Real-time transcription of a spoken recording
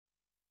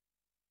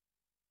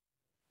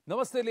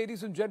Namaste,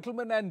 ladies and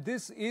gentlemen, and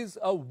this is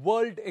a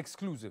world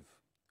exclusive.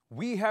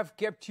 We have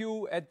kept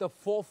you at the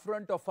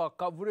forefront of our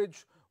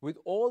coverage with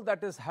all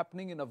that is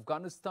happening in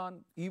Afghanistan,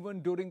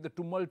 even during the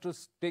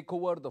tumultuous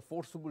takeover, the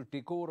forcible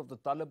takeover of the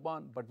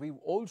Taliban. But we've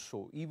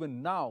also,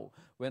 even now,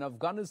 when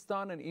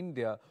Afghanistan and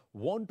India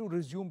want to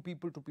resume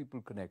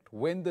people-to-people connect,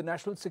 when the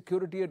National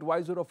Security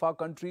Advisor of our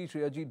country,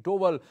 Shri Ajit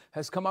Doval,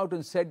 has come out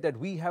and said that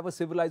we have a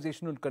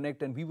civilizational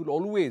connect and we will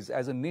always,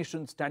 as a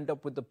nation, stand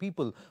up with the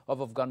people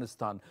of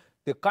Afghanistan.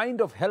 The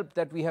kind of help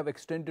that we have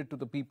extended to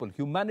the people,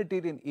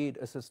 humanitarian aid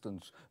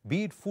assistance,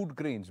 be it food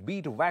grains, be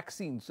it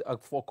vaccines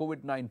for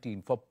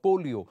COVID-19, for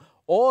polio,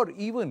 or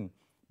even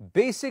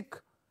basic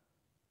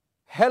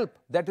help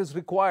that is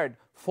required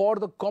for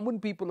the common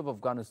people of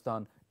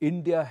Afghanistan,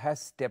 India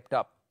has stepped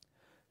up.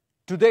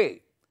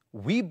 Today,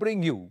 we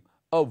bring you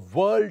a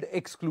world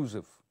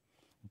exclusive.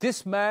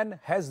 This man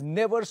has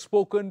never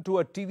spoken to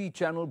a TV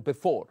channel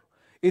before.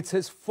 It's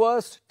his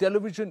first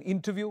television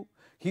interview.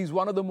 He's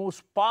one of the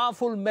most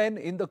powerful men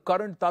in the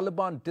current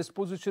Taliban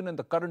disposition and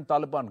the current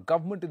Taliban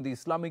government in the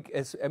Islamic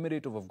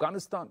Emirate of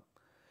Afghanistan.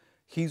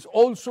 He's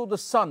also the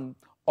son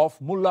of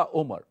Mullah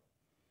Omar.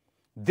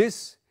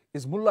 This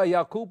is Mullah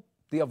Yaqoob,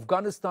 the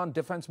Afghanistan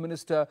Defense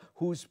Minister,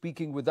 who is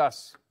speaking with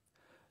us.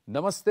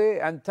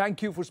 Namaste, and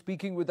thank you for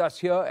speaking with us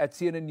here at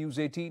CNN News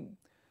 18.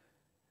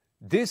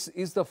 This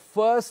is the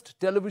first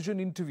television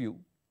interview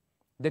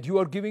that you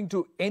are giving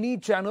to any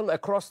channel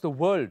across the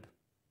world.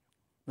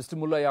 Mr.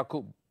 Mullah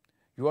Yaqoob,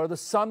 you are the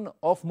son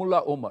of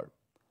Mullah Omar.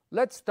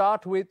 Let's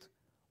start with,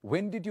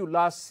 when did you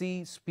last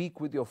speak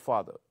with your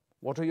father?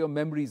 What are your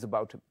memories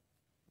about him?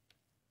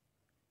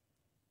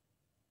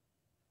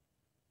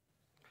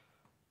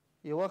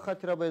 Our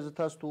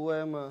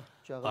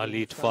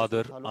late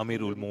father,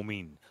 Amirul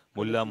Momin,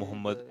 Mullah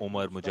Muhammad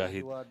Omar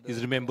Mujahid,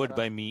 is remembered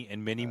by me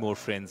and many more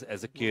friends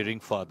as a caring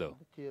father.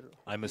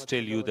 I must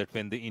tell you that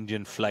when the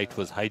Indian flight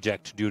was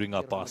hijacked during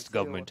our past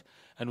government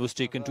and was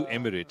taken to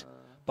Emirate,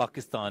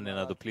 Pakistan and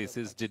other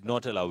places did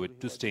not allow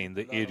it to stay in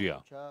the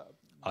area.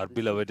 Our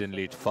beloved and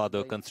late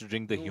father,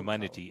 considering the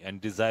humanity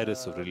and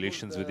desirous of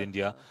relations with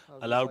India,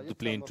 allowed the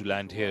plane to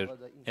land here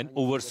and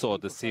oversaw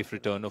the safe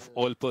return of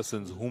all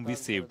persons whom we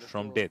saved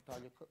from death.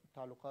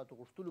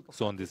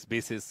 So on this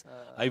basis,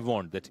 I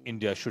warned that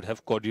India should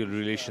have cordial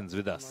relations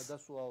with us.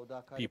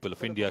 People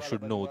of India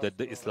should know that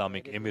the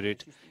Islamic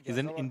Emirate is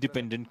an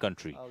independent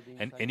country,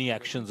 and any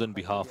actions on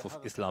behalf of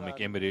Islamic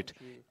Emirate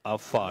are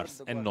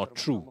farce and not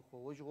true.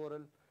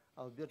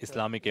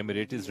 Islamic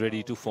Emirate is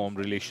ready to form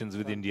relations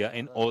with India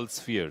in all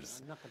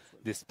spheres.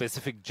 This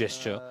specific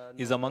gesture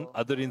is among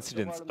other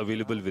incidents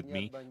available with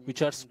me,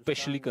 which are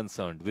specially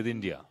concerned with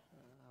India.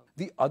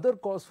 The other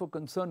cause for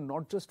concern,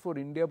 not just for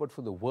India but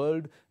for the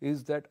world,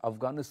 is that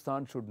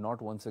Afghanistan should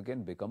not once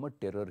again become a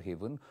terror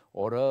haven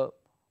or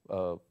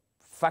a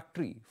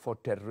factory for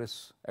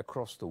terrorists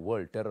across the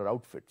world, terror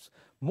outfits.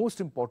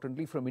 Most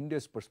importantly, from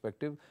India's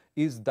perspective,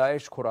 is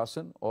Daesh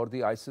Khorasan or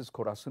the ISIS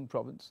Khorasan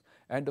province,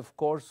 and of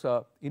course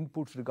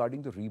inputs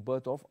regarding the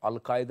rebirth of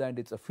Al-Qaeda and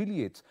its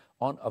affiliates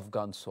on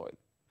Afghan soil.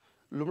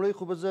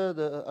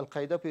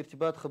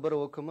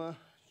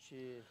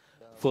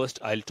 First,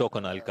 I'll talk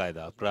on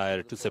Al-Qaeda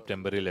prior to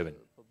September 11.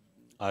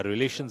 Our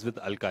relations with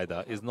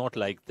Al-Qaeda is not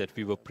like that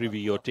we were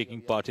privy or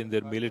taking part in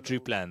their military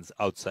plans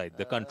outside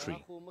the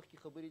country.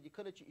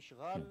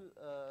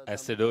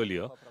 As said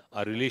earlier,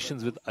 our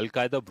relations with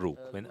Al-Qaeda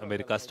broke when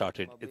America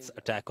started its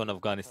attack on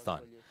Afghanistan,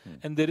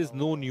 and there is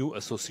no new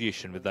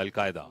association with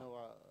Al-Qaeda.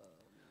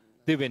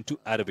 They went to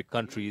Arabic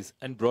countries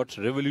and brought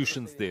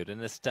revolutions there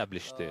and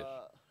established there.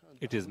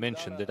 It is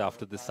mentioned that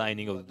after the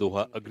signing of the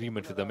Doha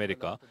Agreement with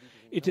America,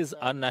 it is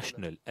our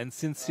national and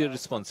sincere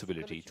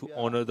responsibility to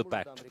honor the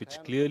pact which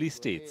clearly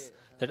states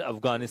that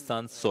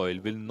Afghanistan's soil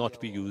will not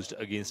be used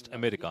against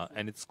America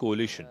and its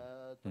coalition.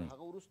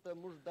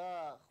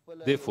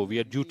 Therefore, we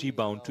are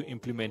duty-bound to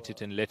implement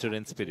it in letter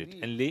and spirit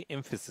and lay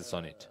emphasis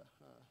on it.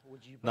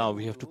 Now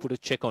we have to put a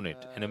check on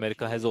it, and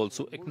America has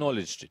also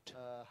acknowledged it.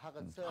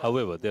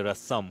 However, there are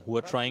some who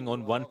are trying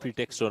on one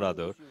pretext or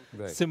other,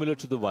 similar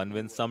to the one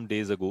when some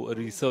days ago a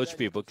research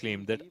paper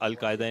claimed that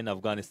Al-Qaeda in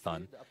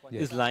Afghanistan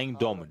is lying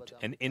dormant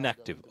and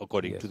inactive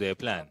according to their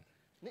plan.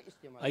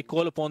 I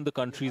call upon the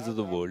countries of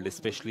the world,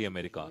 especially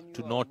America,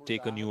 to not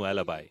take a new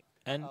alibi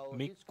and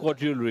make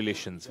cordial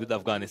relations with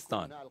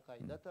Afghanistan.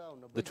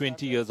 The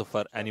 20 years of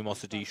our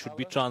animosity should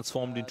be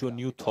transformed into a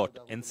new thought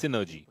and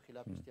synergy.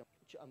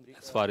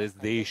 As far as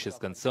Daesh is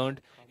concerned,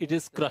 it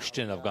is crushed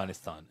in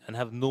Afghanistan and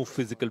have no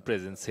physical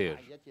presence here,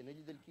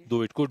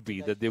 though it could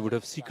be that they would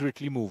have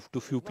secretly moved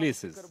to few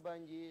places.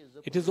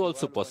 It is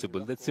also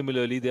possible that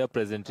similarly they are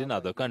present in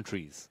other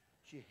countries.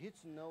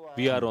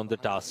 We are on the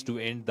task to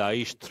end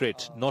Daesh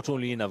threat not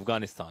only in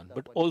Afghanistan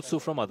but also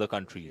from other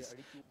countries.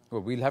 Well,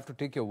 we'll have to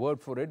take your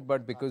word for it,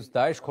 but because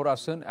Daesh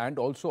Khorasan and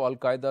also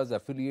Al-Qaeda's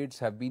affiliates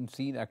have been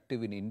seen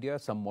active in India,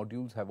 some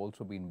modules have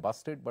also been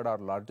busted, but our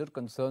larger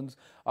concerns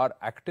are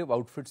active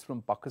outfits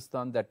from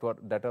Pakistan that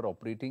are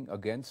operating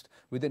against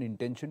with an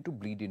intention to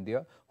bleed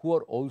India, who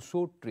are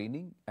also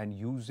training and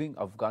using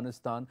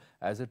Afghanistan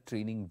as a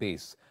training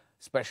base.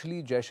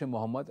 especially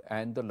Jaish-e-Mohammed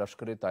and the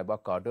Lashkar-e-Taiba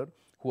cadre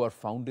who are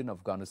found in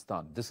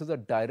Afghanistan. This is a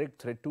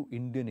direct threat to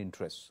Indian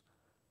interests.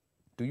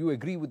 Do you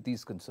agree with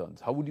these concerns?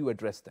 How would you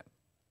address them?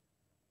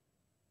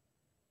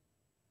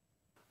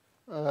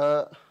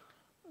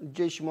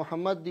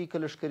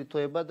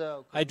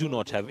 I do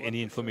not have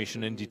any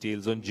information and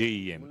details on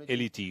JEM,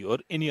 LET or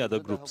any other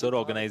groups or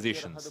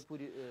organizations.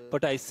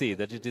 But I say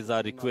that it is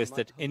our request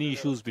that any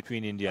issues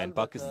between India and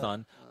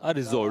Pakistan are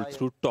resolved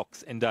through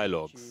talks and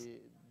dialogues.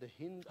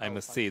 I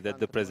must say that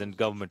the present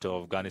government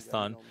of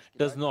Afghanistan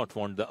does not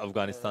want the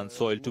Afghanistan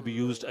soil to be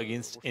used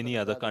against any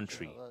other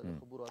country.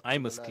 I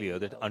must clear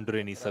that under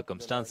any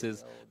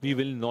circumstances, we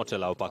will not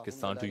allow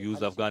Pakistan to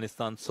use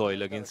Afghanistan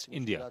soil against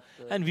India,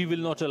 and we will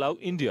not allow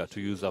India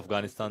to use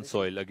Afghanistan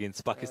soil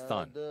against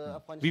Pakistan.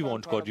 We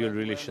want cordial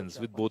relations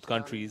with both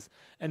countries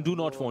and do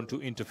not want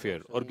to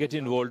interfere or get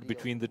involved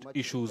between the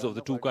issues of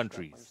the two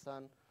countries.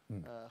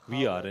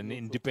 We are an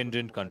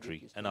independent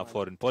country and our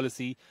foreign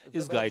policy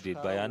is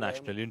guided by our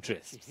national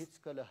interests.